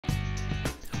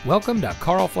Welcome to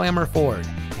Karl Flammer Ford,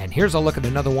 and here's a look at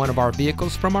another one of our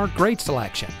vehicles from our great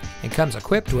selection. It comes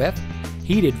equipped with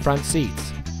heated front seats,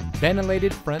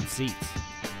 ventilated front seats,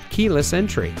 keyless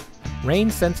entry,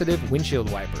 rain-sensitive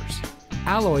windshield wipers,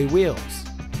 alloy wheels,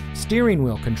 steering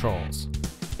wheel controls,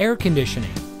 air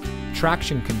conditioning,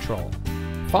 traction control,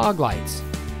 fog lights,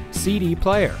 CD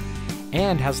player,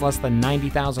 and has less than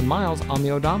 90,000 miles on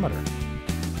the odometer.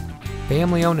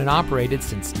 Family owned and operated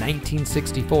since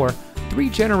 1964, 3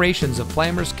 generations of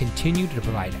Flammers continue to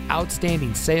provide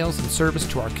outstanding sales and service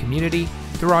to our community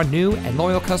through our new and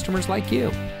loyal customers like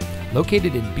you.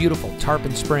 Located in beautiful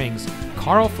Tarpon Springs,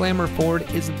 Karl Flammer Ford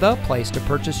is the place to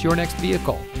purchase your next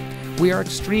vehicle. We are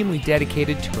extremely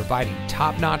dedicated to providing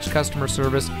top-notch customer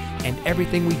service, and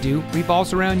everything we do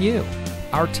revolves around you.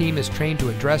 Our team is trained to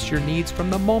address your needs from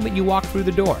the moment you walk through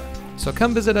the door. So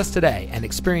come visit us today and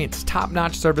experience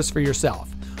top-notch service for yourself.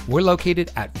 We're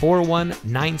located at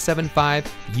 41975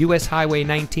 US Highway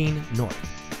 19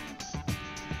 North.